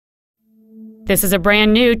This is a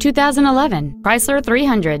brand new 2011 Chrysler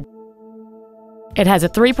 300. It has a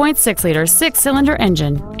 3.6-liter six-cylinder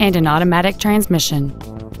engine and an automatic transmission.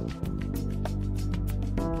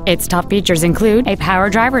 Its top features include a power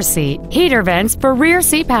driver's seat, heater vents for rear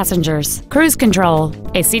seat passengers, cruise control,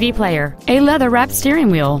 a CD player, a leather-wrapped steering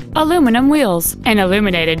wheel, aluminum wheels, an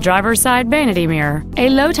illuminated driver's side vanity mirror, a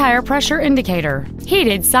low tire pressure indicator,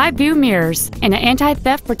 heated side view mirrors, and an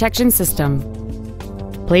anti-theft protection system.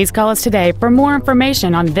 Please call us today for more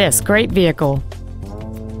information on this great vehicle.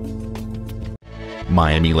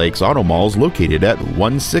 Miami Lakes Automall is located at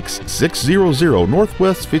 16600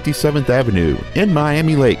 Northwest 57th Avenue in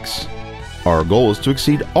Miami Lakes. Our goal is to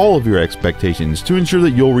exceed all of your expectations to ensure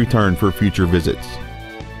that you'll return for future visits.